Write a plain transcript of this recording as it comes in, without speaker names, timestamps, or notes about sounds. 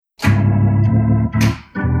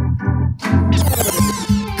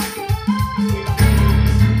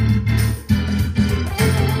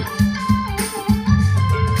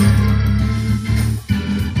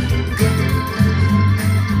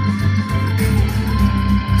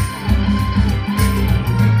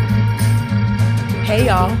Hey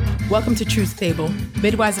y'all, welcome to Truth Table,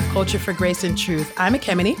 Midwives of Culture for Grace and Truth. I'm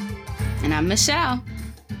Ekemini. And I'm Michelle.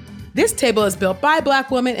 This table is built by Black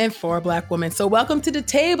women and for Black women. So welcome to the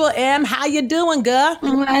table, Em. How you doing, girl?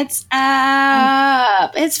 What's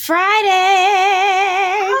up? It's Friday.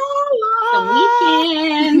 Holla.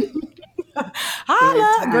 The weekend.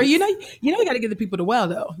 Holla. Girl, you know you got to give the people the well,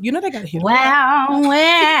 though. You know they got to hear Wow. We're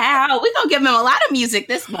going to give them a lot of music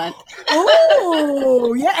this month.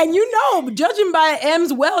 Oh, yeah. And you know, judging by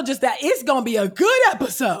M's well, just that it's going to be a good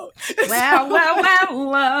episode.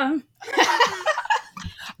 Wow.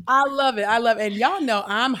 I love it. And y'all know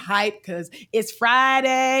I'm hyped because it's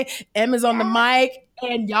Friday. Em is on the mic.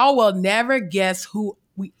 And y'all will never guess who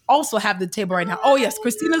we also have the table right now. Oh, yes.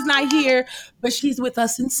 Christina's not here, but she's with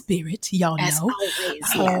us in spirit. Y'all know. As always,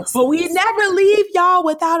 yes. But we never leave y'all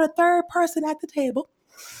without a third person at the table.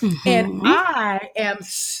 Mm-hmm. And I am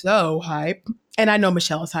so hyped. And I know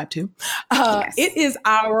Michelle is hyped too. Yes. It is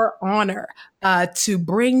our honor to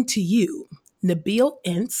bring to you Nabil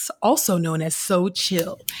Ince, also known as So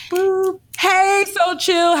Chill. Hey, So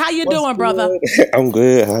Chill. How you doing, brother? I'm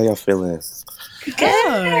good. How y'all feeling?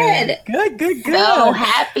 Good. So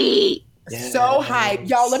happy. So hyped.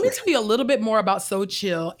 Y'all, let me tell you a little bit more about So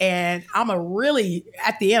Chill. And at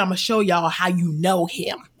the end, I'm going to show y'all how you know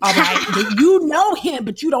him. All right. You know him,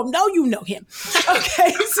 but you don't know you know him.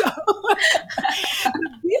 Okay. So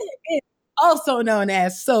also known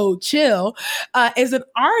as So Chill, is an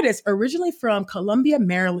artist originally from Columbia,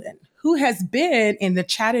 Maryland, who has been in the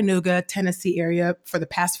Chattanooga, Tennessee area for the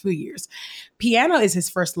past few years. Piano is his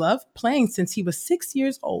first love, playing since he was 6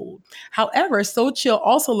 years old. However, So Chill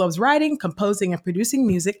also loves writing, composing, and producing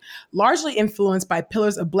music, largely influenced by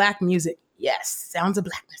pillars of Black music. Yes, sounds of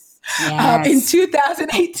Blackness. Yes. In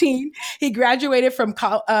 2018, he graduated from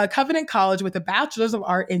Covenant College with a Bachelor's of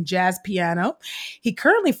Art in Jazz Piano. He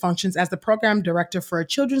currently functions as the program director for a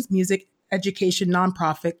children's music education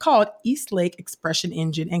nonprofit called East Lake Expression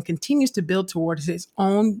Engine and continues to build towards his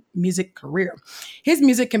own music career. His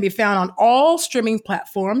music can be found on all streaming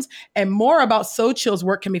platforms, and more about So Chill's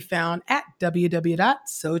work can be found at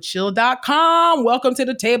www.sochill.com. Welcome to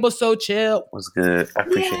the table, So Chill. What's good? I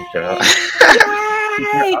appreciate y'all.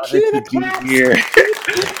 Yay! Cue the claps. Cue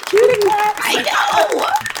the claps. I know.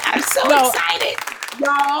 I'm so excited.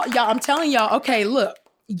 Y'all, I'm telling y'all, okay, look,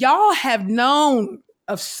 y'all have known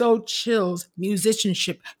of So Chill's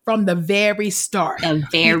musicianship from the very start.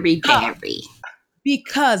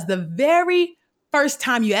 Because the very first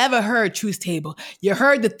time you ever heard Truth Table, you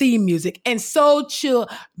heard the theme music, and So Chill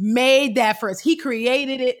made that first. He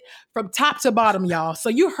created it from top to bottom, y'all. So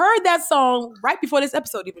you heard that song right before this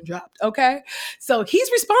episode even dropped, okay? So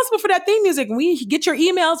he's responsible for that theme music. We get your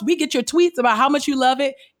emails, we get your tweets about how much you love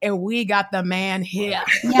it, and we got the man here.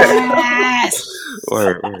 Yes!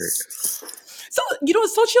 Word. So,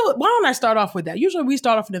 So Chill, why don't I start off with that? Usually we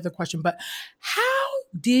start off with another question, but how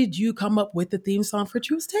did you come up with the theme song for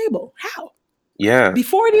Truth Table? How? Yeah.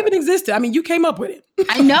 Before it even existed. I mean, you came up with it.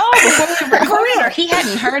 I know. Before we recorded, or he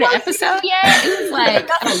hadn't heard an episode yet. It was like,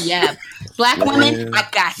 oh yeah, Black woman, I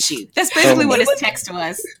got you. That's basically what his text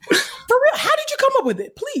was. For real, how did you come up with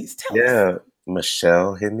it? Please tell us. Yeah,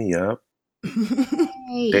 Michelle hit me up.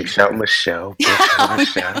 Big shout, Michelle.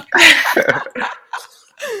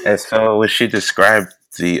 And so when she described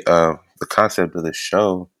the concept of the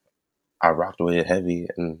show, I rocked with it heavy,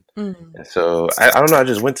 and so I don't know. I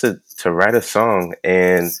just went to write a song,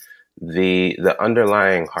 and the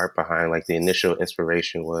underlying heart behind, like the initial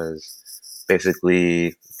inspiration, was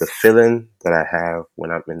basically the feeling that I have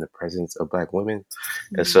when I'm in the presence of Black women,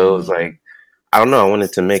 and so it was like, I don't know. I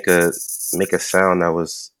wanted to make a sound that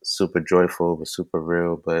was super joyful, but super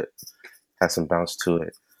real, but had some bounce to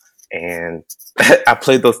it. And I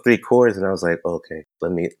played those 3 chords, and I was like, okay,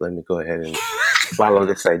 let me go ahead and follow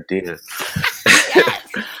this idea.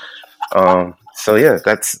 So yeah,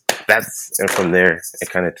 that's and from there it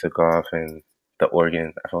kind of took off, and the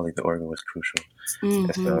organ, I felt like the organ was crucial.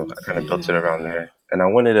 And so I kind of built it around there, and I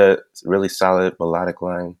wanted a really solid melodic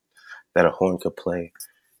line that a horn could play.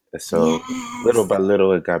 And so little by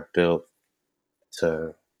little it got built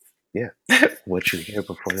to what you hear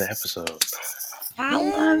before the episode. I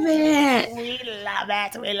love it. We love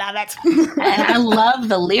it. And I love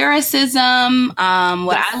the lyricism.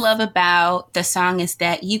 What I love about the song is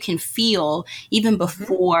that you can feel even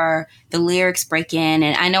before the lyrics break in.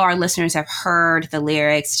 And I know our listeners have heard the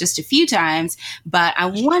lyrics just a few times, but I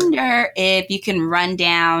wonder if you can run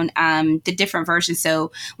down the different versions.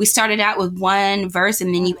 So we started out with one verse,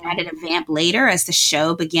 and then you added a vamp later as the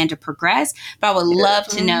show began to progress. But I would love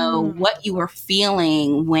to know what you were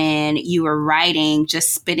feeling when you were writing approaching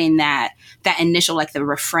just spitting that initial, like the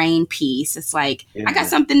refrain piece. It's like, I got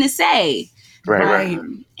something to say. Right.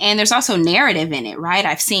 And there's also narrative in it, right?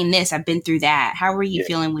 I've seen this, I've been through that. How were you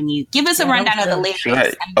feeling when you give us a rundown of the lyrics?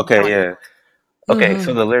 Right. Okay,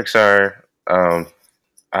 so the lyrics are,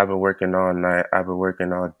 I've been working all night, I've been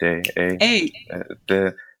working all day, Hey. And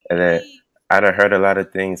then I done heard a lot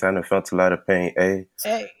of things, I done felt a lot of pain,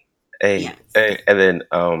 Yes. And then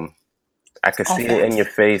I can see it in your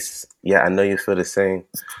face. Yeah, I know you feel the same.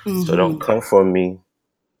 So don't come for me,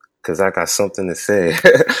 because I got something to say.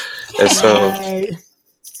 And so,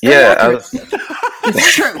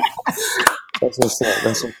 It's true. That's what's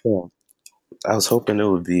up. I was hoping it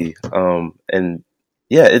would be, and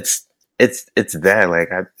yeah, it's that.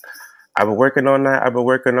 Like I've been working all night. I've been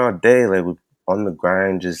working all day. Like on the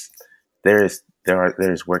grind. Just there's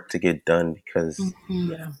work to get done because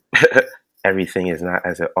everything is not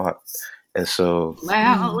as it ought, and so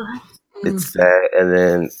it's that. And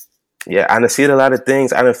then I done seen a lot of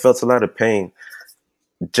things. I done felt a lot of pain.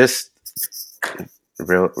 Just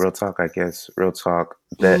real talk, I guess. Real talk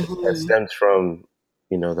that stems from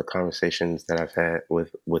the conversations that I've had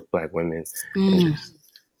with Black women, and just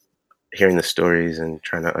hearing the stories and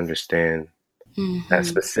trying to understand that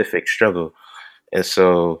specific struggle. And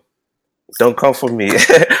so, don't come for me.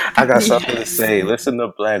 I got something to say. Listen to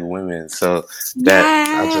Black women. So that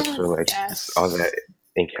I just feel like all that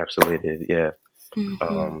encapsulated. Yeah.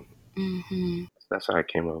 That's how I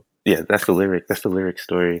came up. Yeah, that's the lyric. That's the lyric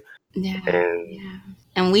story.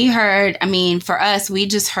 And we heard, I mean, for us, we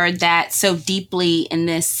just heard that so deeply in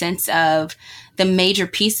this sense of the major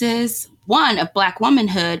pieces, one, of Black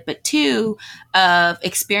womanhood, but two, of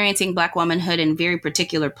experiencing Black womanhood in very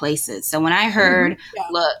particular places. So when I heard,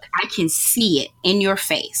 look, I can see it in your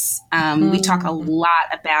face. We talk a lot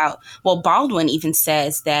about, Baldwin even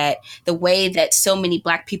says that the way that so many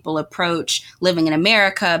Black people approach living in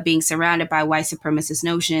America, being surrounded by white supremacist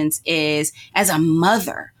notions, is as a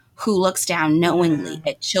mother who looks down knowingly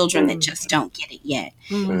at children that just don't get it yet.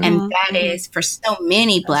 And that is, for so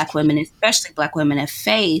many Black women, especially Black women of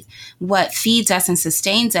faith, what feeds us and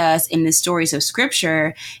sustains us in the stories of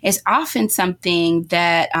Scripture is often something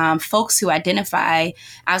that folks who identify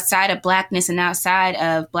outside of Blackness and outside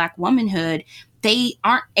of Black womanhood, they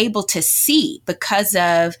aren't able to see because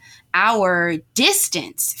of our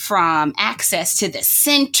distance from access to the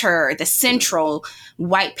central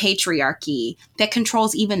white patriarchy that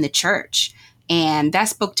controls even the church. And that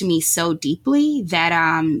spoke to me so deeply that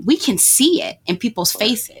we can see it in people's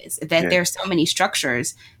faces, that there's so many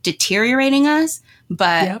structures deteriorating us,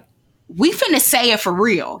 but we finna say it for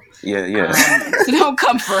real. So don't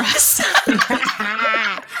come for us.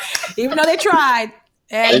 Even though they tried.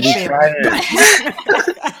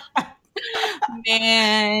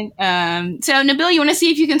 Man. So Nabil, you want to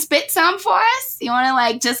see if you can spit some for us? You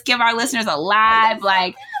want to just give our listeners a live,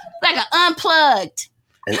 like an unplugged.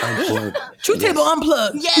 True Table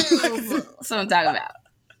Unplugged. Yes. That's what I'm talking about.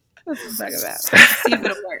 See if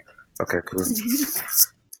it'll work. Okay, cool.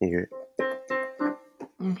 You hear it?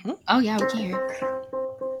 Oh yeah, we can hear it.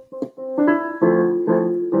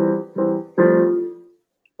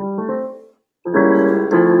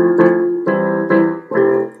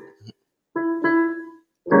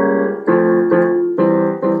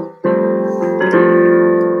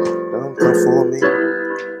 For me,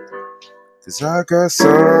 'cause I got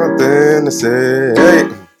something to say. Hey.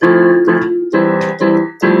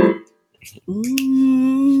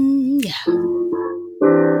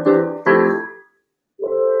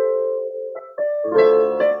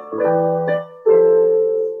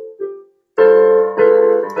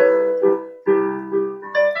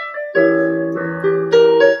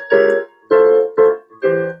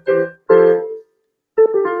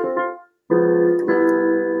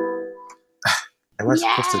 Am I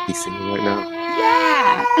supposed to be singing right now?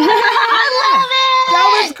 Yeah. I love it. That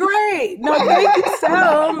was great. No, thank you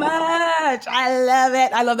so much. I love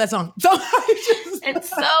it. I love that song. So it's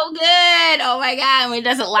so good. Oh my God. When it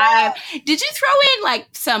does it live. Did you throw in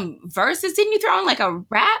some verses? Didn't you throw in a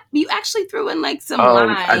rap? You actually threw in some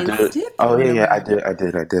lines. I did. Oh yeah, I did.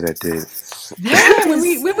 Yeah, when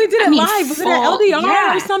we did it live, was it an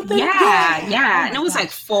LDR or something? Yeah. And it was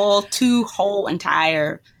full 2 whole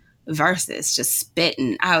entire verses, just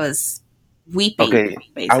spitting. I was weeping. Okay,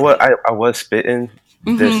 basically. I was spitting.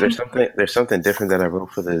 There's something different that I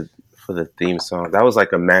wrote for the theme song. That was a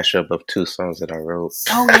mashup of 2 songs that I wrote.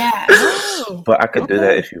 Oh yeah. But I could do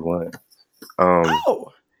that if you want.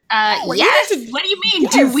 Yes. What do you mean?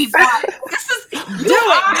 Yes. Do we want? This is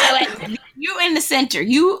you in the center.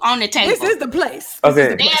 You on the table. This is the place.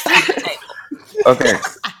 Okay. Dance at the table. Okay,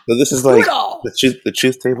 so this is Do like it all. the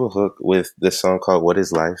truth table hook with this song called "What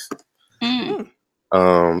Is Life." Mm.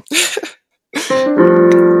 Um,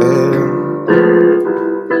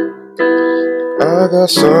 I got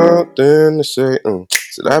something to say.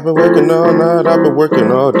 Said I've been working all night, I've been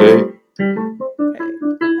working all day.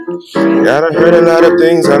 Yeah, I done heard a lot of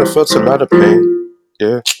things, I done felt a lot of pain.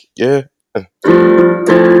 Yeah, yeah.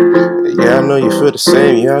 Yeah, I know you feel the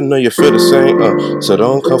same. Yeah, I know you feel the same. So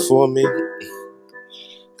don't come for me.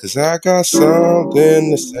 Cause I got something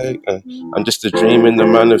to say. I'm just a dream in the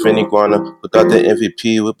mind of an iguana. Without the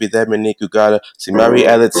MVP, would be that many you gotta see my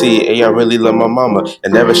reality. Hey, I really love my mama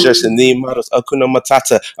and never stress the need models. Akuna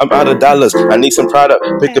Matata. I'm out of dollars. I need some product.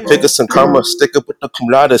 Pick some comma. Stick up with the cum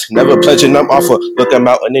laudes. Never pledging I'm offer. Look, I'm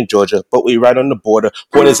out in Georgia, but we right on the border.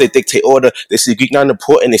 Pointers they dictate order. They see Greek not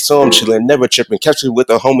important. They saw him chilling, never tripping. Catch me with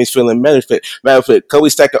the homies feeling benefit. Cause we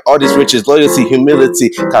stacking all these riches, loyalty, humility,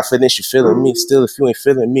 confidence. You feeling me? Still, if you ain't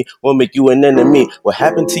feeling me, won't make you an enemy. What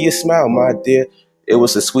happened to your smile, my dear? It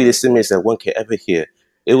was the sweetest image that one could ever hear.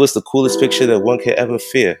 It was the coolest picture that one could ever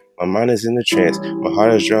fear. My mind is in a trance, my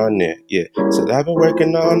heart is drawn near. Yeah, said I've been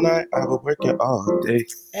working all night, I've been working all day.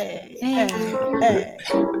 I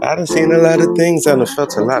done seen a lot of things, I done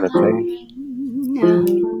felt a lot of pain.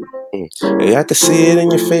 Yeah, I can see it in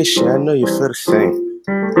your face, yeah, I know you feel the same.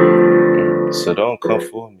 So don't come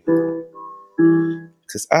for me.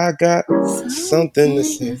 Cause I got something to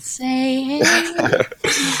say. Yes.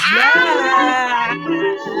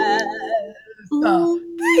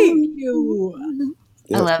 Thank you.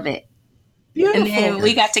 I love it. Beautiful. And then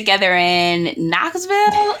we got together in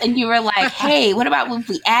Knoxville, and you were like, "Hey, what about if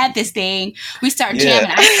we add this thing? We start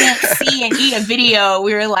jamming." I sent C and E a video.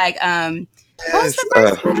 We were like, "What was the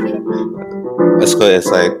first It's cool. It's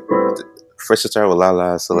like first it started with la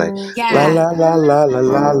la, so like la la la la la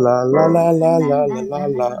la la la la la la la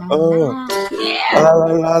la oh la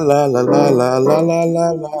la la la la la la la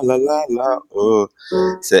la la la la la oh.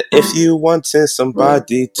 Said if you wanted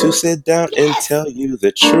somebody to sit down and tell you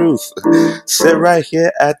the truth, sit right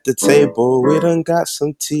here at the table. We done got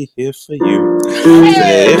some tea here for you.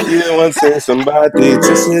 Said if you wanted somebody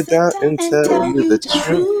to sit down and tell you the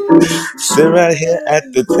truth, sit right here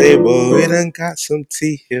at the table. We done got some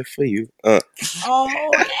tea here for you. Oh,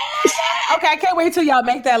 yeah. Okay, I can't wait till y'all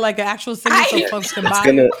make that like an actual single so folks can buy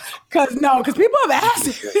it. Because people have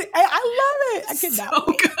asked. I love it. I cannot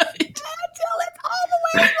wait until it's all the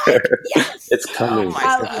way. Like, yes. It's coming. Oh my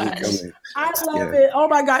gosh. I love it. Oh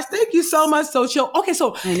my gosh. Thank you so much, So Chill. Okay,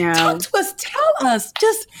 so talk to us. Tell us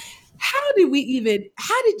just how did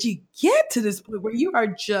you get to this point where you are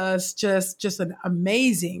just an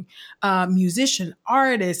amazing musician,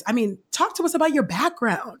 artist? I mean, talk to us about your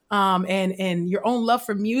background and your own love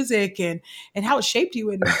for music and how it shaped you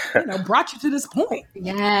and brought you to this point.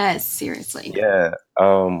 Yes, seriously. Yeah.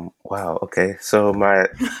 Wow. Okay. So my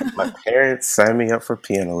parents signed me up for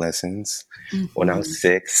piano lessons when I was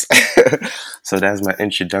 6. So that's my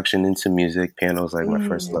introduction into music. Piano was like my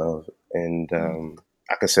first love, and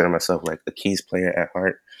I consider myself like a keys player at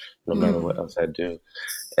heart, no matter what else I do.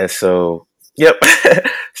 And so, yep,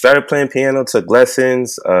 started playing piano, took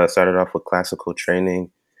lessons, started off with classical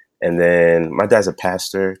training. And then my dad's a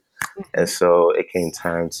pastor. And so it came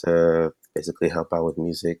time to basically help out with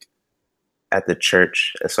music at the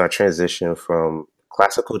church. And so I transitioned from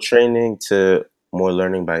classical training to more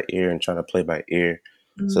learning by ear and trying to play by ear.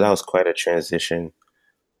 So that was quite a transition.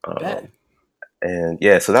 And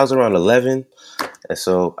yeah, so that was around 11. And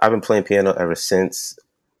so I've been playing piano ever since.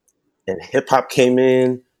 And hip hop came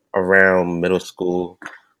in around middle school.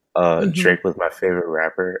 Drake was my favorite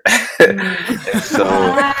rapper. And so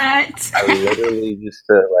I literally used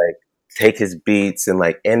to like take his beats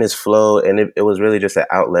and his flow, and it was really just an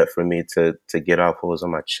outlet for me to get off what was on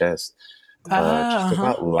my chest, just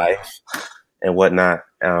about life and whatnot.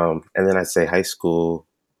 And then I'd say high school,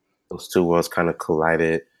 those two worlds kind of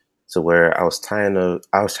collided to where I was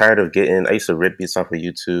tired of getting. I used to rip beats off of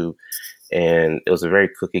YouTube, and it was a very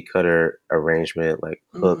cookie cutter arrangement, like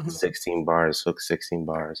hook 16 bars, hook 16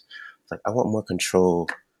 bars. It's like I want more control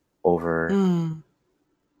over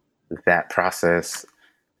that process,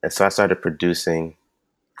 and so I started producing.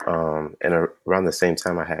 And around the same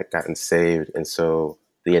time, I had gotten saved, and so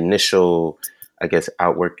the initial, I guess,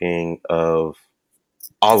 outworking of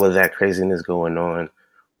all of that craziness going on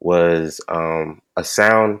was a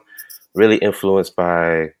sound really influenced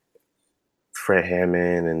by Fred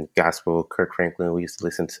Hammond and gospel. Kirk Franklin. We used to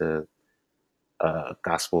listen to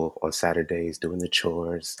gospel on Saturdays doing the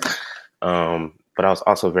chores. But I was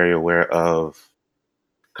also very aware of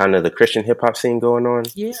kind of the Christian hip hop scene going on.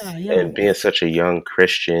 Yeah. And being such a young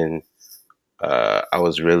Christian, I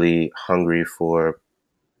was really hungry for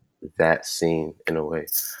that scene in a way.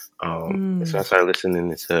 So I started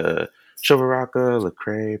listening to Sugar Rocka,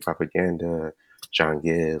 Lecrae, Propaganda, John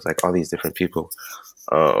Gibbs, like all these different people.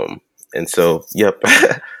 And so, yep,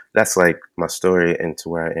 that's like my story into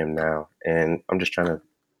where I am now. And I'm just trying to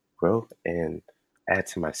grow and add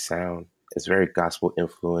to my sound. It's very gospel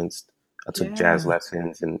influenced. I took jazz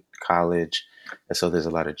lessons in college, and so there's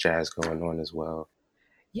a lot of jazz going on as well.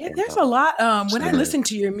 Yeah, And there's a lot. When so I yeah, listen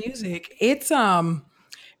to your music, it's I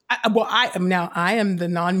am the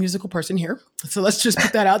non-musical person here, so let's just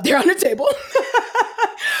put that out there on the table.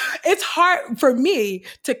 It's hard for me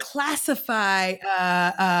to classify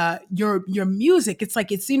your music. It's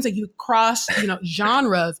like it seems like you cross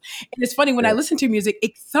genres, and it's funny when I yeah. listen to music.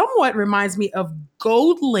 It somewhat reminds me of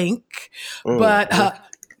Gold Link, but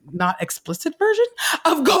Mm. not explicit version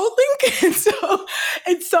of Gold Link.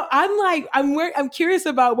 And so I'm curious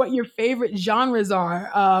about what your favorite genres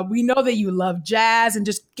are. We know that you love jazz, and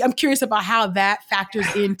just I'm curious about how that factors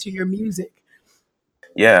into your music.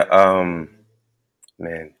 Yeah,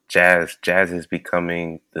 man, jazz is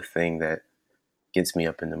becoming the thing that gets me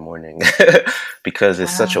up in the morning because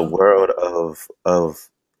it's such a Wow. world of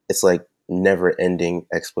it's like never ending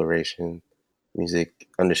exploration, music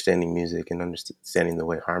and understanding the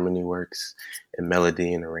way harmony works and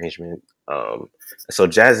melody and arrangement. So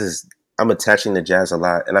jazz is I'm attaching to jazz a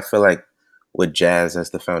lot, and I feel like with jazz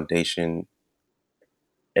as the foundation,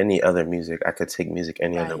 any other music I could take music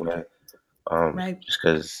any other Right. way. Right. Just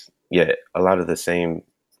because, yeah, a lot of the same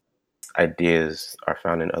ideas are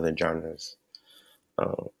found in other genres.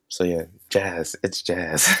 So yeah, jazz. It's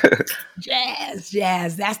jazz.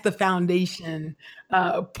 Jazz. That's the foundation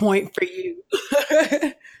point for you.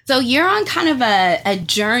 So you're on kind of a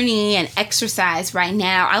journey and exercise right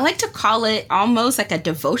now. I like to call it almost like a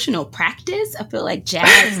devotional practice. I feel like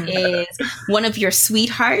jazz is one of your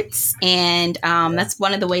sweethearts. And that's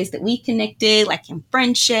one of the ways that we connected, like in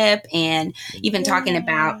friendship and even talking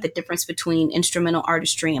about the difference between instrumental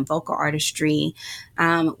artistry and vocal artistry.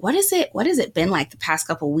 What has it been like the past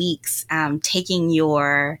couple weeks, taking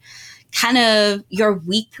your kind of your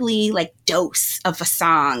weekly like dose of a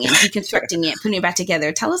song and deconstructing it, putting it back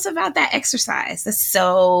together? Tell us about that exercise. That's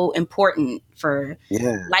so important for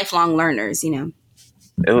Yeah, lifelong learners, you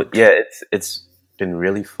know. yeah. It's been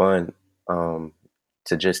really fun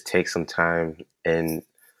to just take some time. And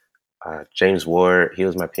James Ward, he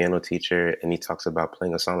was my piano teacher, and he talks about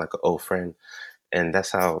playing a song like an old friend, and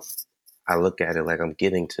that's how I look at it. Like I'm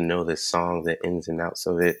getting to know this song, the ins and outs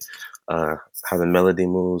of it, how the melody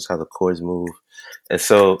moves, how the chords move, and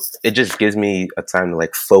so it just gives me a time to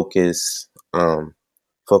like focus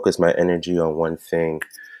my energy on one thing,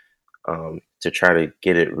 to try to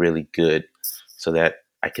get it really good, so that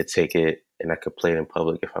I could take it and I could play it in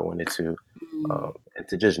public if I wanted to, and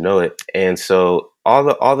to just know it. And so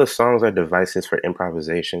all the songs are devices for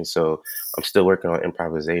improvisation. So I'm still working on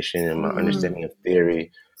improvisation and my understanding of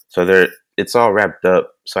theory. So it's all wrapped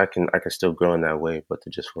up. So I can still grow in that way, but to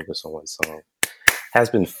just focus on one song has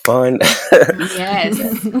been fun. Yes.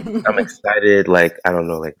 I'm excited. Like I don't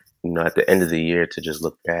know, like at the end of the year to just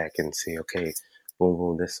look back and see, okay, boom,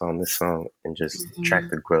 boom, this song, and just track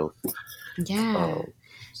the growth. Yeah. Um,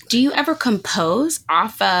 Do you ever compose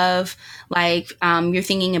off of like you're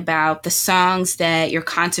thinking about the songs that you're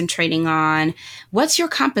concentrating on? What's your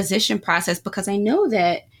composition process? Because I know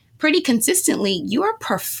that pretty consistently you are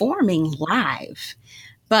performing live,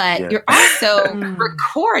 but yeah. you're also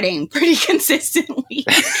recording pretty consistently.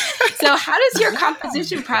 So how does your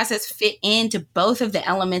composition process fit into both of the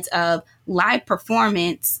elements of live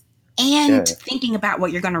performance and Yeah. thinking about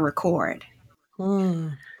what you're going to record?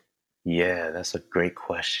 Yeah, that's a great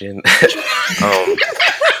question. um,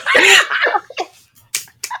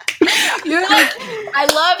 You're like, I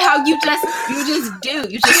love how you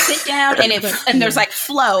just sit down and there's like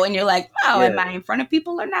flow and you're like, oh, am yeah, I in front of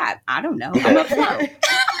people or not? I don't know. I'm yeah, a flow.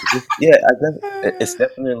 yeah. It's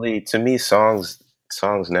definitely to me. Songs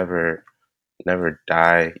never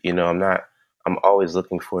die. I'm always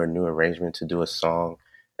looking for a new arrangement to do a song,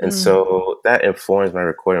 and so that informs my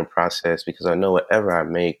recording process because I know whatever I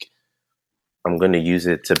make, I'm going to use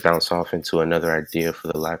it to bounce off into another idea for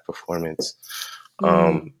the live performance.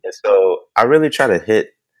 And so I really try to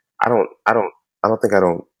hit. I don't. I don't. I don't think I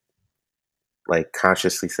don't like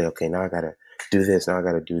consciously say, okay, now I gotta do this. Now I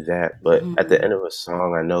gotta do that. But at the end of a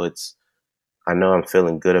song, I know I'm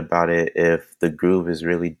feeling good about it if the groove is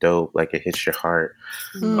really dope, like it hits your heart.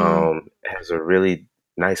 It has a really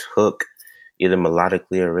nice hook, either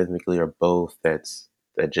melodically or rhythmically or both. That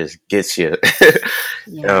just gets you.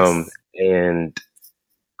 Yes. And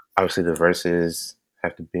obviously the verses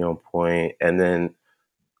have to be on point, and then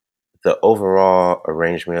the overall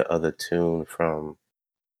arrangement of the tune from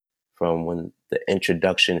when the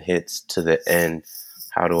introduction hits to the end.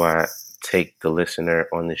 How do I take the listener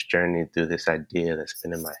on this journey through this idea that's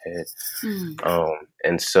been in my head?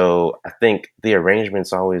 And so I think the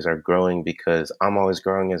arrangements always are growing because I'm always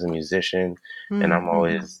growing as a musician, and I'm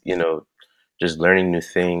always, just learning new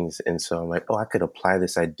things. And so I'm like, oh, I could apply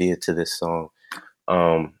this idea to this song.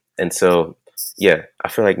 And so, yeah, I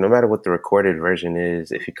feel like no matter what the recorded version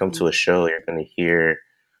is, if you come to a show, you're going to hear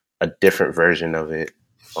a different version of it.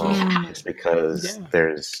 Just because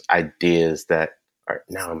there's ideas that are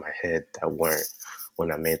now in my head that weren't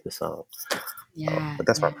when I made the song. But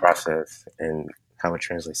that's my process, and how it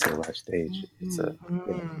translates to the live stage. It's a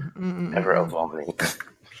ever evolving.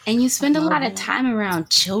 And you spend a lot of time around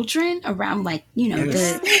children, around the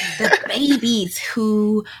babies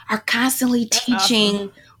who are constantly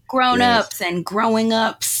teaching grown-ups and growing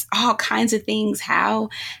ups all kinds of things. How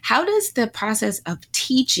does the process of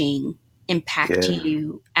teaching impact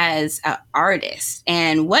you as an artist?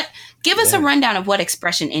 And give us a rundown of what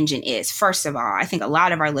Expression Engine is, first of all. I think a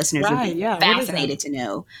lot of our listeners would be fascinated to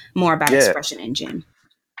know more about Expression Engine.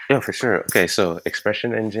 Yeah, for sure. Okay, so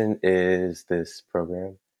Expression Engine is this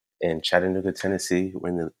program in Chattanooga, Tennessee. We're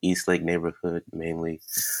in the East Lake neighborhood mainly.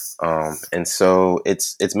 And so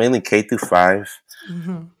it's mainly K through 5.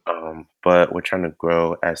 But we're trying to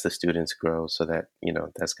grow as the students grow, so that,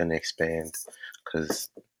 that's going to expand, because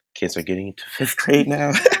kids are getting into 5th grade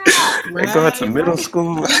now. They're going to middle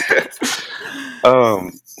school.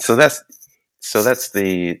 So that's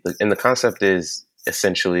the concept is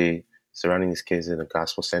essentially surrounding these kids in a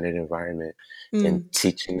gospel-centered environment and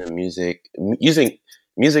teaching them music.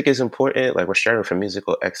 Music is important. Like, we're striving for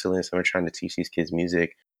musical excellence, and we're trying to teach these kids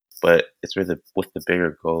music, but it's with the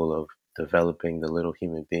bigger goal of developing the little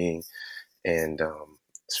human being and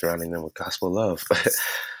surrounding them with gospel love.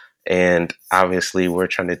 And obviously, we're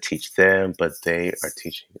trying to teach them, but they are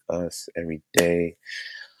teaching us every day.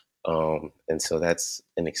 And so that's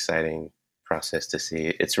an exciting process to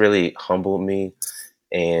see. It's really humbled me,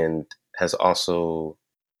 and I've also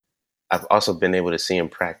been able to see in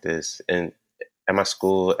practice. And at my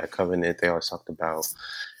school at Covenant, they always talked about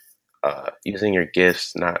using your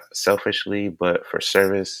gifts not selfishly, but for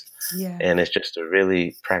service. And it's just a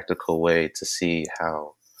really practical way to see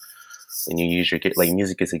how, when you use your gift, like,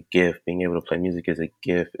 music is a gift, being able to play music is a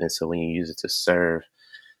gift. And so when you use it to serve,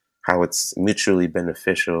 how it's mutually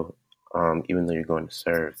beneficial. Even though you're going to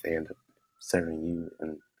serve, they end up serving you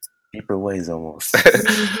in deeper ways almost.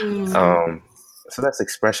 So that's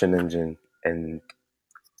Expression Engine. And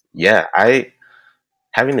yeah,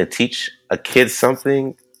 having to teach a kid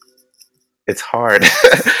something, it's hard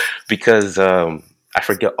because I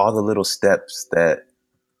forget all the little steps that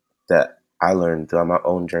I learned throughout my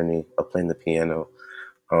own journey of playing the piano,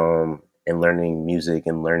 and learning music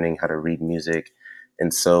and learning how to read music.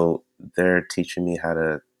 And so they're teaching me how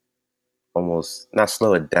to almost not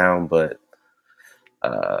slow it down, but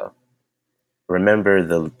remember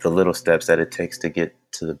the little steps that it takes to get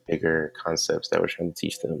to the bigger concepts that we're trying to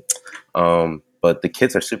teach them. But the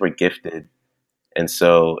kids are super gifted, and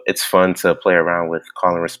so it's fun to play around with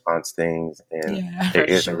call and response things, and their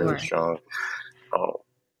ears are really strong.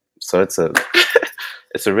 So it's a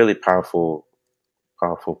really powerful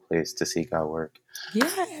place to see God work. Yeah,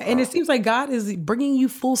 and it seems like God is bringing you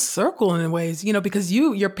full circle in ways, because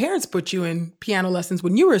your parents put you in piano lessons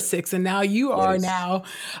when you were 6, and now you are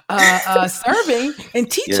serving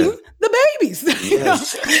and teaching the babies.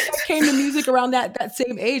 That came to music around that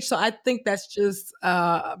same age. So I think that's just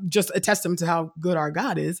a testament to how good our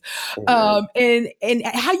God is. And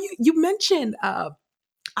how you mentioned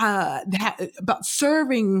that about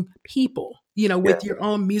serving people, with your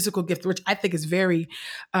own musical gift, which I think is very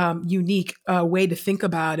unique way to think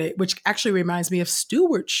about it, which actually reminds me of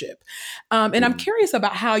stewardship. And I'm curious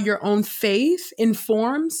about how your own faith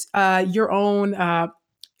informs your own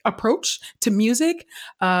approach to music,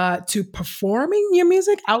 to performing your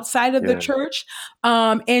music outside of the church,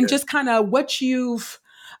 and just kind of what you've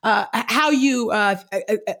how you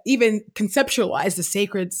even conceptualize the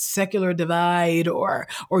sacred secular divide, or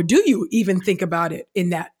do you even think about it in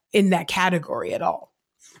that category at all?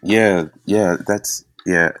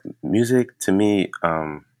 Music to me,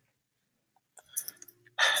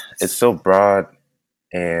 it's so broad,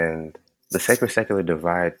 and the sacred secular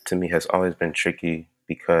divide to me has always been tricky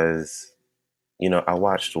because, I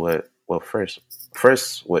watched what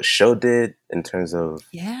what Show did in terms of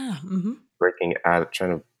trying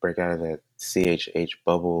to break out of that CHH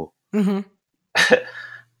bubble.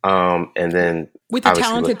 And then with the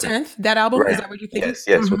obviously Talented Tenth, that album, right. is that what you're thinking?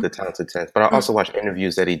 Yes, with the Talented Tenth. But I also watched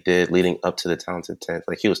interviews that he did leading up to the Talented Tenth.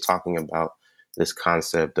 Like he was talking about this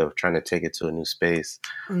concept of trying to take it to a new space.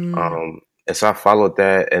 And so I followed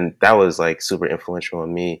that, and that was like super influential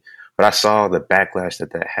on me. But I saw the backlash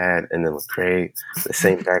that had, and then with Craig, the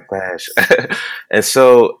same backlash. And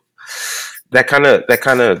so that kind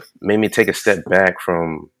of made me take a step back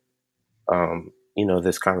from,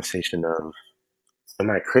 this conversation of, am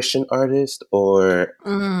I a Christian artist or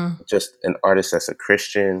just an artist that's a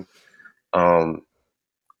Christian? And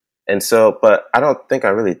so, but I don't think I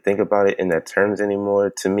really think about it in that terms anymore.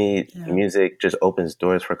 To me, music just opens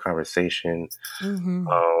doors for conversation. And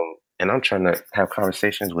I'm trying to have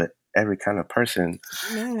conversations with every kind of person,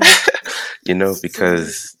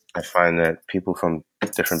 because I find that people from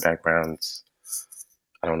different backgrounds,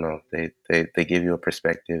 I don't know, they give you a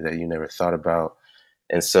perspective that you never thought about.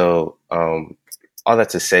 And so, all that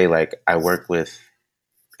to say, like, I work with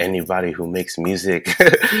anybody who makes music,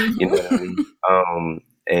 you know what I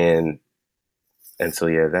mean? And so,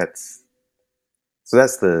 yeah, that's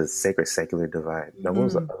the sacred secular divide. Now, what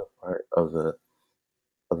was the other part of the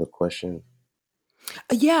question?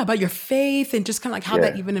 Yeah, about your faith and just kind of like how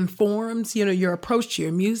that even informs, your approach to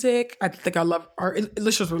your music. I think our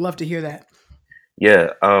listeners would love to hear that.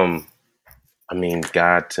 Yeah. I mean,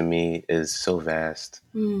 God to me is so vast.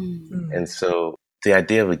 And so the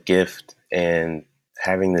idea of a gift and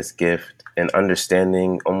having this gift and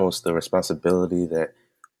understanding almost the responsibility that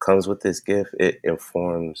comes with this gift, it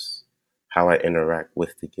informs how I interact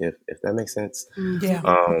with the gift, if that makes sense.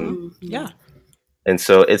 Yeah. And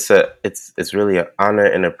so it's really an honor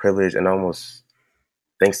and a privilege, and almost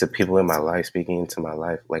thanks to people in my life speaking into my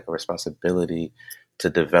life, like a responsibility to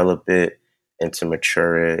develop it and to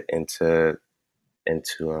mature it and to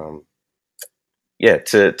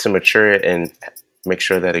mature it and make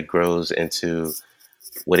sure that it grows into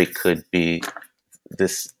what it could be.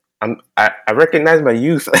 I recognize my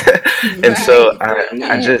youth, and so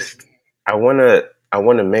I want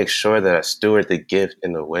to make sure that I steward the gift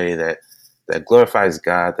in a way that glorifies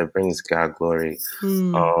God, that brings God glory.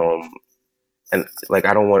 And like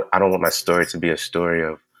I don't want my story to be a story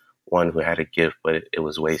of one who had a gift but it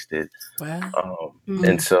was wasted. Wow.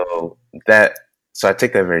 And so I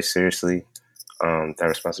take that very seriously, that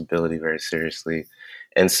responsibility very seriously.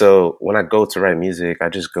 And so when I go to write music, I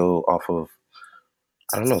just go off of,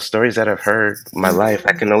 I don't know, stories that I've heard, my life.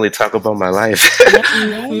 I can only talk about my life.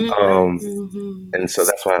 And so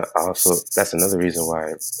that's why that's another reason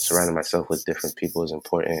why surrounding myself with different people is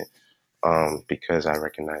important, because I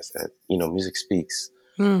recognize that, music speaks.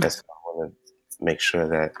 And so I want to make sure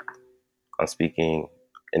that I'm speaking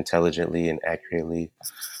intelligently and accurately.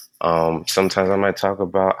 Sometimes I might talk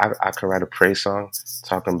about, I could write a praise song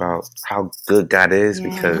talking about how good God is,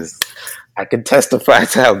 because I can testify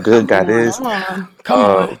to how good God is. Come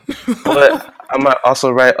on. But I might also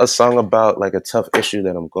write a song about like a tough issue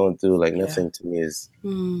that I'm going through. Like nothing to me is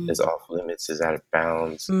off limits, is out of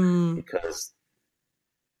bounds, because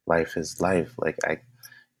life is life. Like I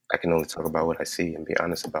can only talk about what I see and be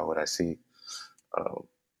honest about what I see.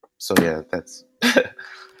 So yeah, that's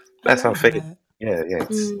how faith. Yeah,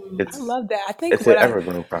 it's I love that. I think it's an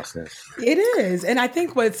ever-growing process. It is. And I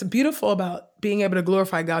think what's beautiful about being able to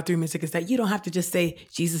glorify God through music is that you don't have to just say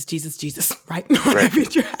Jesus, Jesus, Jesus, right? On every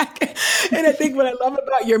track. And I think what I love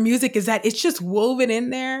about your music is that it's just woven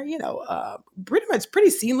in there, pretty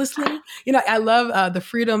seamlessly. I love the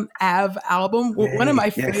Freedom Ave album, one of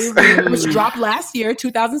my favorite, which dropped last year,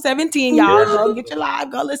 2017. Y'all go get your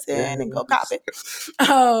live, go listen and go cop it.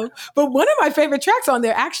 But one of my favorite tracks on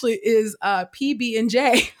there actually is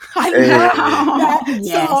PB&J. I love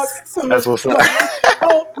that song. That's what's up.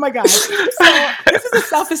 Oh my God. So this is a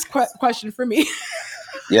selfish question for me.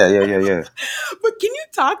 Yeah. But can you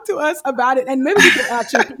talk to us about it? And maybe we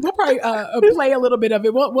can we'll probably play a little bit of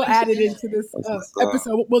it. We'll add it into this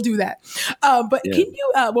episode. We'll do that. But can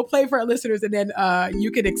you, we'll play for our listeners, and then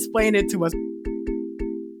you can explain it to us.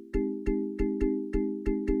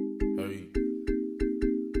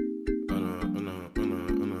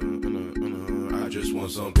 I just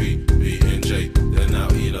want some PB&J, then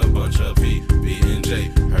I'll eat a bunch of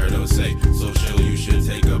PB&J. Heard them say, so chill, you should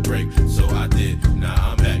take a break. So I did, now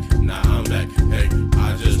I'm back. Hey,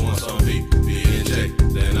 I just want some PB&J,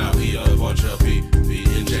 then I'll eat a bunch of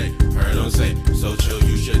PB&J. Heard them say, so chill,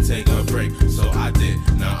 you should take a break. So I did,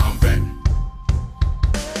 now I'm back.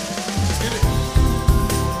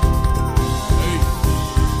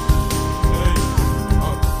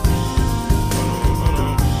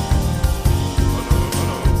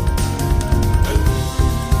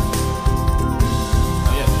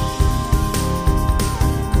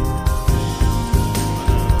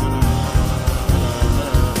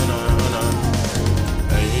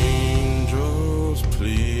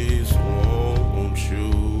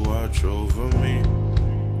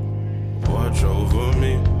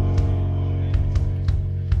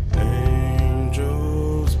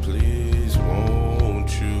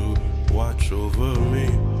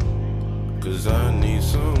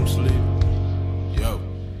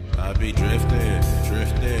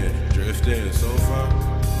 extend so far.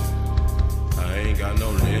 I ain't got no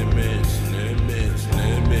limits,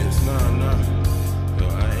 nah. Yo,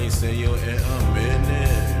 I ain't seen you in a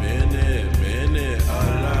minute, a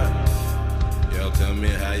lot. Yo, tell me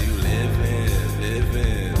how you living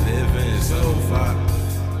so far.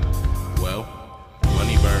 Well,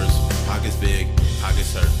 money burns, pockets big,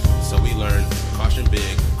 pockets hurt. So we learn, caution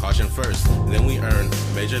big, caution first. Then we earn,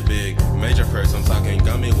 major big, major perks. I'm talking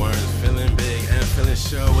gummy worms, feeling big and feeling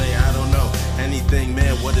sure. Wait, I don't know anything,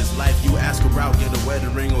 man. What is life? You ask her out, get a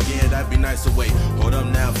wedding ring. Oh yeah, that'd be nice to wait. Hold up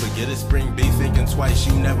now, forget it. Spring be thinking twice.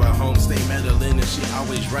 You never home, stay meddling, and she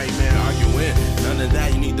always right, man. Arguing, none of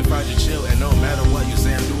that. You need to find your chill, and no matter what you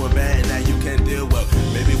say, I'm doing bad, and that you can deal well.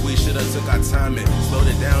 Maybe we should have took our time and slowed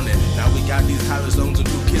it down. And now we got these highway zones and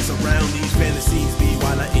new kids around these fantasies. Be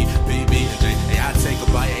while I eat BB and J. Hey, I take a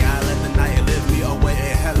bite. Hey, I let the night live me away.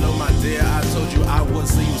 Hey, hello, my dear. I told you I would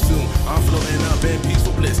see you soon. I'm floating up in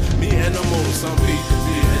peaceful bliss. Me and the moon, some P,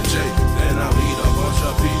 B and J. Then I'll eat a bunch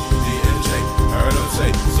of P, D and J. Heard them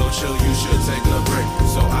say, so chill, you should take a break.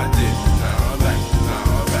 So I did. Now I'm back.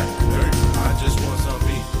 Hey, I just want some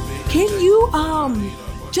P. Can you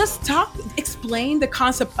just explain the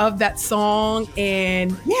concept of that song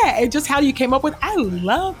and just how you came up with? I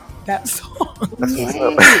love that song. That's what's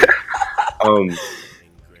up.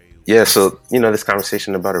 So this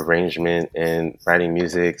conversation about arrangement and writing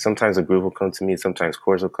music. Sometimes a groove will come to me, sometimes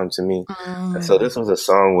chords will come to me. And so this was a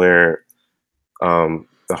song where the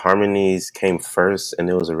harmonies came first, and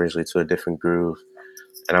it was originally to a different groove.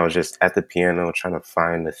 And I was just at the piano trying to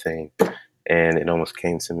find the thing, and it almost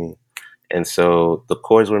came to me. And so the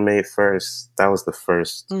chords were made first. That was the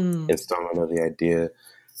first installment of the idea.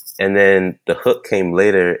 And then the hook came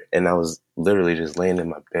later, and I was literally just laying in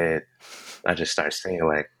my bed. I just started saying,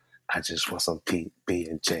 like, I just want some P, B,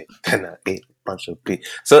 and J. Then I ate a bunch of P.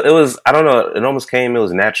 So it was, I don't know, it almost came, it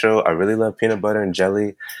was natural. I really love peanut butter and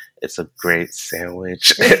jelly. It's a great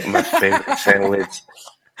sandwich. My favorite sandwich.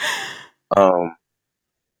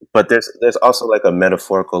 But there's also like a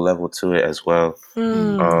metaphorical level to it as well.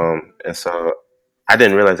 And so I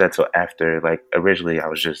didn't realize that till after. Like originally I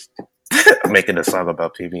was just making a song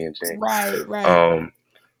about PB and J. Right.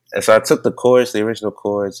 And so I took the chords, the original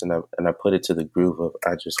chords, and I put it to the groove of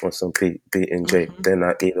I just want some P, B, and J. Then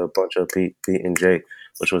I ate a bunch of P, B, and J,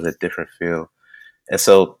 which was a different feel. And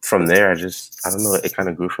so from there, I don't know, it kind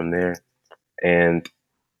of grew from there. And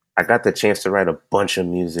I got the chance to write a bunch of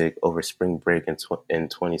music over spring break in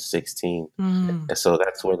 2016. And so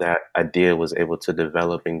that's where that idea was able to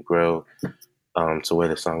develop and grow to where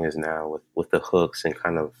the song is now with the hooks and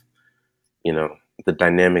kind of, the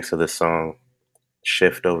dynamics of the song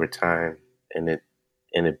shift over time, and it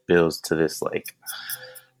builds to this like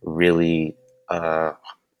really I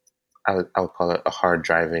would call it a hard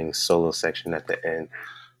driving solo section at the end.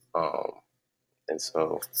 And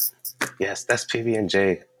so yes, that's PB and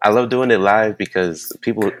J. I love doing it live because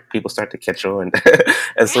people start to catch on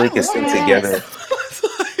and so we can sing together.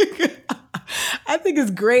 I think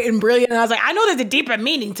it's great and brilliant. And I was like, I know there's a deeper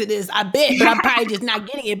meaning to this, I bet, but I'm probably just not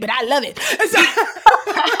getting it, but I love it.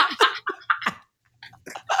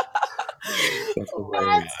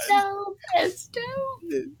 That's dope.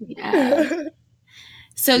 Yeah.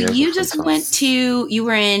 So you just you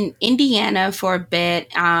were in Indiana for a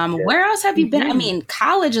bit. Where else have you been? I mean,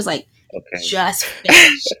 college is like just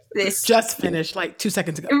finished. Just finished like 2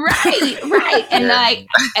 seconds ago. Right. And like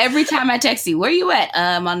every time I text you, where you at?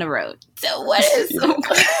 I'm on the road. So what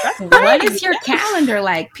is your calendar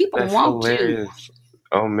like? People want you.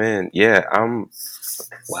 Oh man, yeah.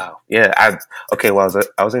 Wow. Yeah. I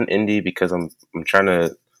was in Indy because I'm trying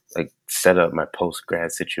to like set up my post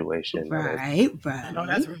grad situation. Right. No,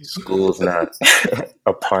 that's really school's not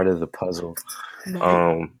a part of the puzzle.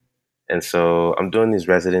 Right. And so I'm doing these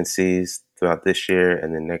residencies throughout this year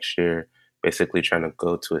and then next year, basically trying to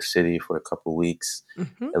go to a city for a couple weeks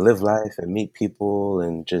and live life and meet people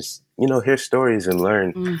and just, hear stories and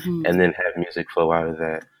learn and then have music flow out of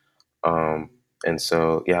that. And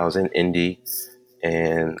so, I was in Indy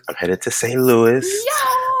and I'm headed to St. Louis.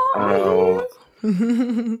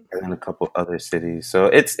 And then a couple other cities. So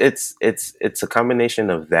it's a combination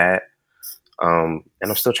of that. And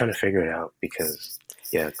I'm still trying to figure it out because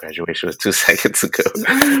graduation was 2 seconds ago.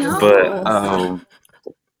 But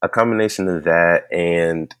a combination of that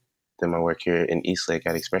and then my work here in Eastlake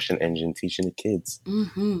at Expression Engine teaching the kids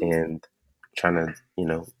and trying to,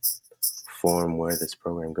 form where this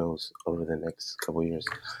program goes over the next couple of years.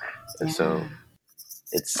 And so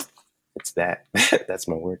it's that. That's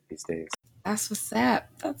my work these days. That's what's up.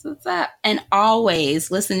 That's what's up. And always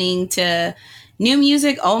listening to new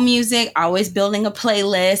music, old music, always building a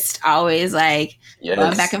playlist, always like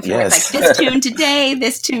going back Yes, and forth, like yes, this tune today,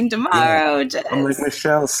 this tune yeah. tomorrow. I'm like, Just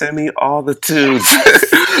Michelle, send me all the tunes.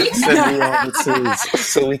 Send me all the tunes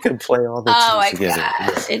so we can play all the oh tunes my together.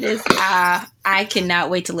 gosh. It is I cannot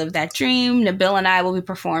wait to live that dream. Nabil and I will be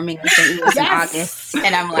performing in St. Louis in August. Yes.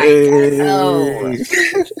 And I'm like, oh, Hey,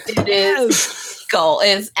 it is goal.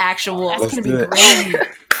 It's actual. That's let's gonna do be it. great.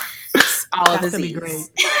 All of That's the gonna be Z's. great.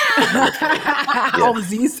 Yeah. All the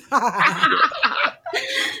Z's.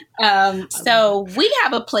 So we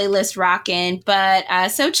have a playlist rocking, but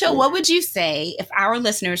so Chill, Yeah. what would you say if our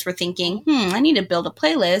listeners were thinking, I need to build a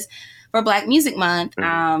playlist for Black Music Month?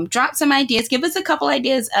 Drop some ideas. Give us a couple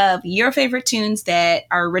ideas of your favorite tunes that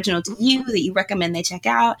are original to you that you recommend they check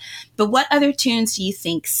out. But what other tunes do you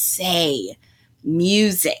think say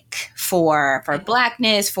music for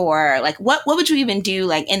Blackness, for like what would you even do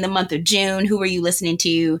like in the month of June? Who are you listening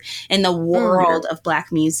to in the world of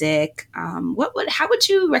Black music? How would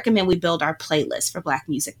you recommend we build our playlist for Black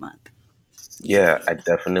Music Month? Yeah, I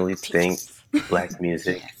definitely think Teachers. Black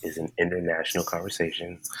music Yes. is an international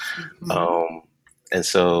conversation. Mhm. And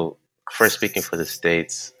so, first speaking for the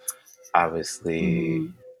States, obviously,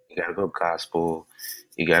 Mhm. you gotta go gospel,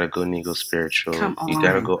 you gotta go Negro spiritual, Come you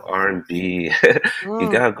gotta on. go R&B, you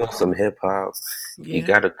Mm. gotta go some hip hop, you Yeah.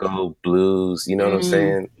 gotta go blues. You know what I'm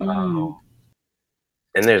saying? Mm.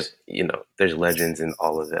 And there's legends in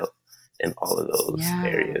all of those Yeah.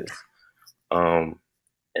 areas. Um,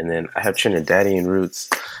 and then I have Trinidadian roots,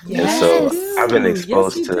 and Yes, you so Yes. I've been do. Yes,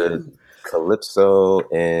 exposed you to do. calypso,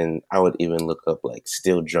 and I would even look up like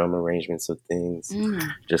steel drum arrangements of things, Mm.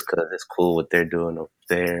 just because it's cool what they're doing over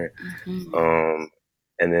there. Mhm. Um,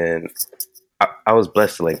 and then I was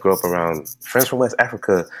blessed to like grow up around friends from West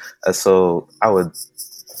Africa, so I would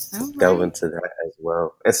All delve right. into that as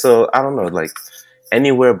well. And so I don't know, like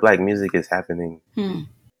anywhere Black music is happening, Hmm.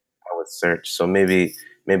 I would search. So maybe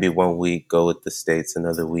one week go with the States,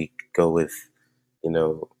 another week go with you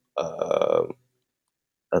know uh,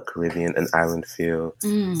 a Caribbean, an island feel.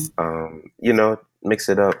 Mm. Mix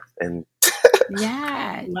it up and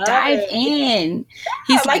Yeah. Love Dive it. in.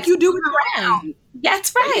 He's Like like, you do with your own.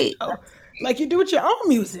 that's Like, right. like you do with your own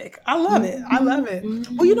music. I love it. I love it.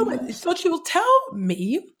 Well, you know Mhm. what? So you'll tell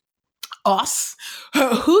me, us,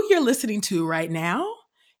 who you're listening to right now,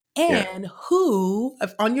 yeah. and who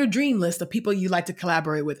on your dream list of people you like to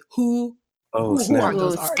collaborate with. Who Oh who are snap!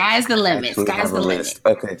 those Ooh, artists? sky's the I limit. actually Sky's have a the limit. list.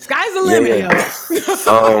 Okay. Sky's the Yeah, limit, yeah.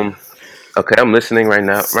 yo. Okay, I'm listening right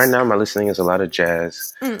now. Right now, my listening is a lot of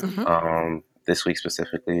jazz. Mhm. This week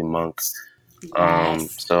specifically, Monk.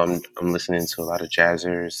 Yes. So I'm listening to a lot of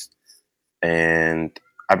jazzers, and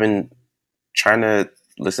I've been trying to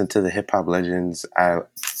listen to the hip hop legends. I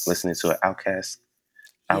listening to an Outkast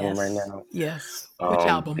album right Yes. now. Yes. Which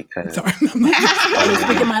album? I'm Because sorry. I'm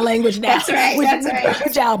speaking my language now. That's right. Which, That's right.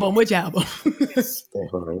 which album? Which album? wait,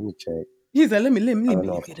 hold on, let me check. He said, let I me don't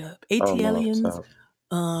know. look it up. I don't know off the ATLians. top.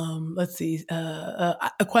 Let's see.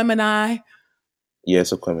 Aquemini. Yeah,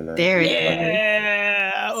 it's a Clementine. There it is.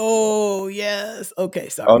 Yeah. Oh, yes. Okay, Oh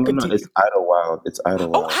sorry. no, it's Continue. Idlewild. It's Oh,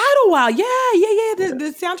 Idlewild. Idlewild. Yeah, yeah, yeah. Yeah.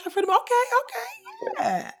 The soundtrack for them. Okay.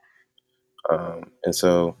 Yeah. And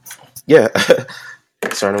so, yeah,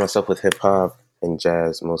 surrounding myself with hip hop and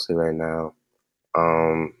jazz mostly right now.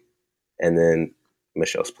 And then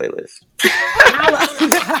Michelle's playlist.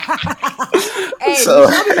 Hey, So,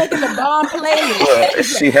 Michelle be making the bomb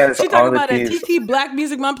playlist. she has She all talking the about a themes. TT Black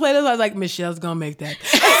Music Month playlist. I was like, Michelle's gonna make that.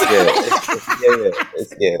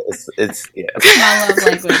 It's My love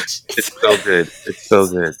language. it's so good. It's so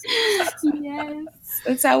good. Yes.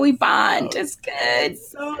 That's how we bond. It's good.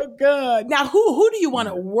 So good. Now, who do you want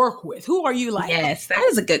to work with? Who are you like? Yes, that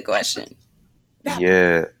is a good question.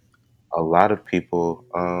 Yeah, a lot of people.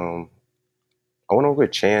 I want to work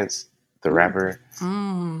with Chance, the rapper.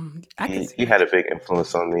 I can see He had a big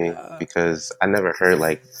influence on me because I never heard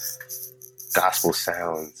like gospel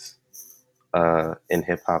sounds in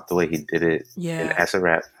hip hop the way he did it in acid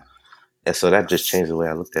rap, and so that just changed the way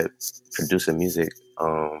I looked at producing music.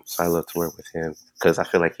 So I love to work with him because I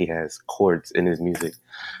feel like he has chords in his music.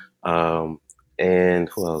 And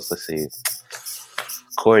who else? Let's see,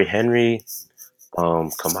 Corey Henry,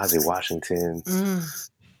 Kamasi Washington.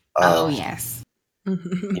 Oh, yes.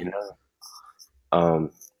 You know,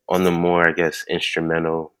 on the more I guess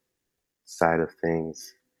instrumental side of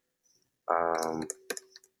things.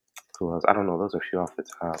 Who else? I don't know. Those are a few off the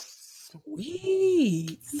top.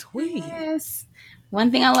 Sweet. Yes. One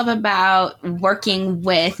thing I love about working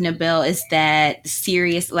with Nabil is that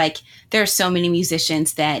there are so many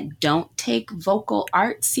musicians that don't take vocal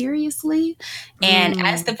art seriously. And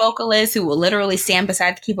as the vocalist who will literally stand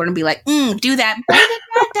beside the keyboard and be like, do that.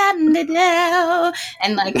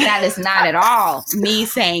 And like, that is not at all me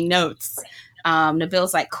saying notes.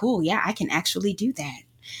 Nabil's like, cool, yeah, I can actually do that.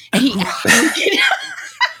 And he actually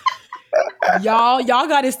y'all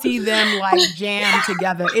got to see them like jam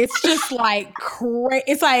together. It's just like crazy.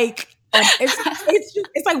 It's like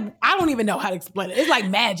it's like I don't even know how to explain it. It's like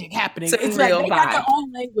magic happening. It's like they got their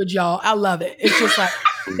own language, y'all. I love it. It's just like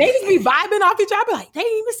they just be vibing off each other. Like they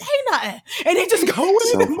didn't even say nothing, and they just go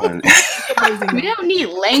in. We don't need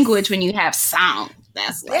language when you have sound.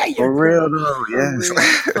 That's like for real, though. Yes,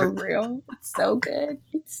 for real. It's so good.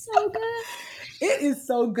 It's so good. It is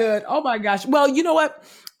so good. Oh my gosh. Well, you know what?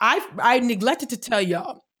 I neglected to tell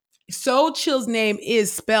y'all. Soul Chill's name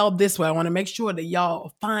is spelled this way. I want to make sure that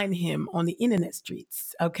y'all find him on the internet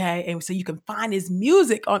streets, okay? And so you can find his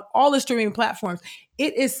music on all the streaming platforms.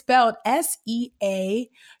 It is spelled SEAUX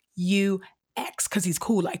because he's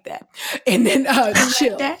cool like that. And then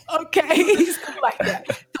chill, okay? He's cool like that.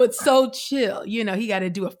 So it's So Chill. You know, he got to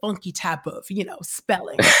do a funky type of,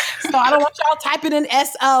 spelling. So I don't want y'all typing in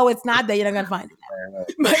S-O. It's not there. You're not going to find it.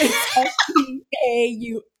 But it's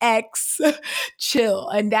SEAUX Chill.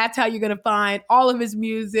 And that's how you're going to find all of his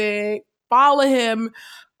music. Follow him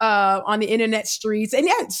on the internet streets. And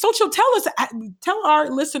yeah, So Chill, tell our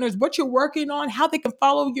listeners what you're working on, how they can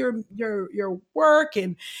follow your work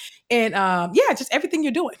and just everything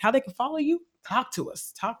you're doing, how they can follow you. Talk to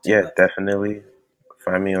us. Yeah, definitely.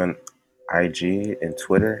 Find me on IG and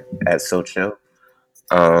Twitter at So Chill.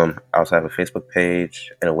 I also have a Facebook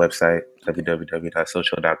page and a website,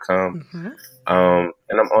 www.sochill.com. Mm-hmm.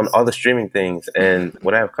 And I'm on all the streaming things. And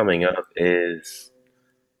what I have coming up is,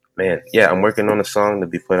 I'm working on a song to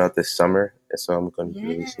be put out this summer. And so I'm going to be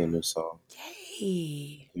releasing a new song.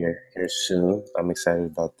 Yay. Here soon. I'm excited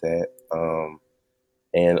about that.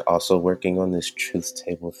 And also working on this Truth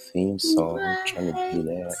Table theme song. I'm trying to do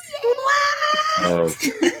that.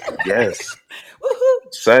 Yes.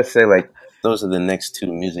 So I'd say like those are the next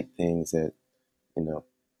two music things that,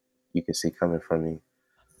 you can see coming from me.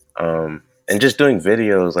 And just doing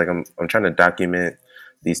videos, like I'm trying to document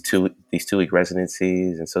these 2-week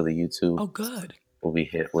residencies, and so the YouTube will be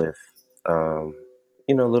hit with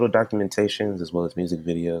little documentations as well as music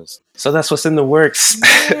videos. So that's what's in the works.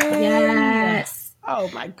 Yes.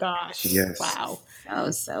 Oh my gosh. Yes. Wow. I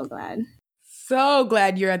was so glad. So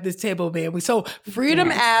glad you're at this table, man. Freedom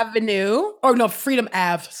Ave,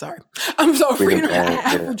 sorry. Freedom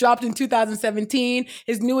Ave dropped in 2017.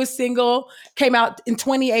 His newest single came out in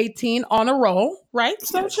 2018, On a Roll, right?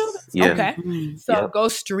 So yeah. Okay. So go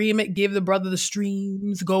stream it. Give the brother the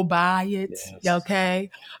streams. Go buy it. Yes. Okay.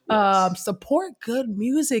 Yes. Support good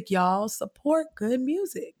music, y'all. Support good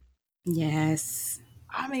music. Yes.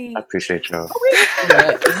 I mean, I appreciate y'all.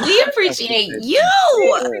 We appreciate you.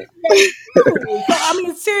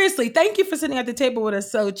 So, seriously, thank you for sitting at the table with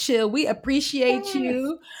us. So Chill. We appreciate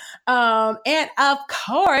you. And of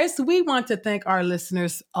course, we want to thank our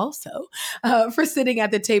listeners also for sitting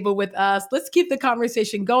at the table with us. Let's keep the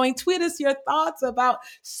conversation going. Tweet us your thoughts about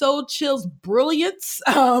So Chill's brilliance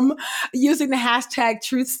using the hashtag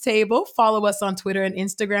TruthTable. Follow us on Twitter and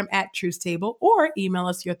Instagram at TruthTable, or email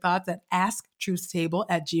us your thoughts at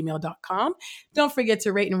asktruthstable@gmail.com. Don't forget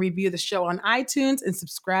to rate and review the show on iTunes and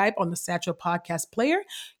subscribe on the Satchel Podcast Player.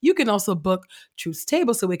 You can also book Truth's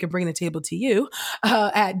Table so we can bring the table to you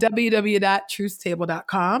at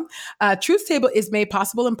www.truthstable.com. Truth's Table is made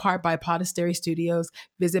possible in part by Podastery Studios.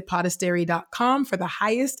 Visit podastery.com for the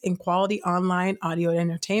highest in quality online audio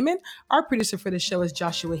entertainment. Our producer for the show is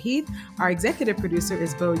Joshua Heath. Our executive producer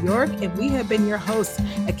is Bo York, and we have been your hosts,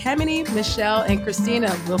 Ekemini, Michelle, and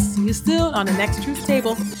Christina. We'll see you soon on the next Truth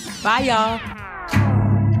Table. Bye, y'all.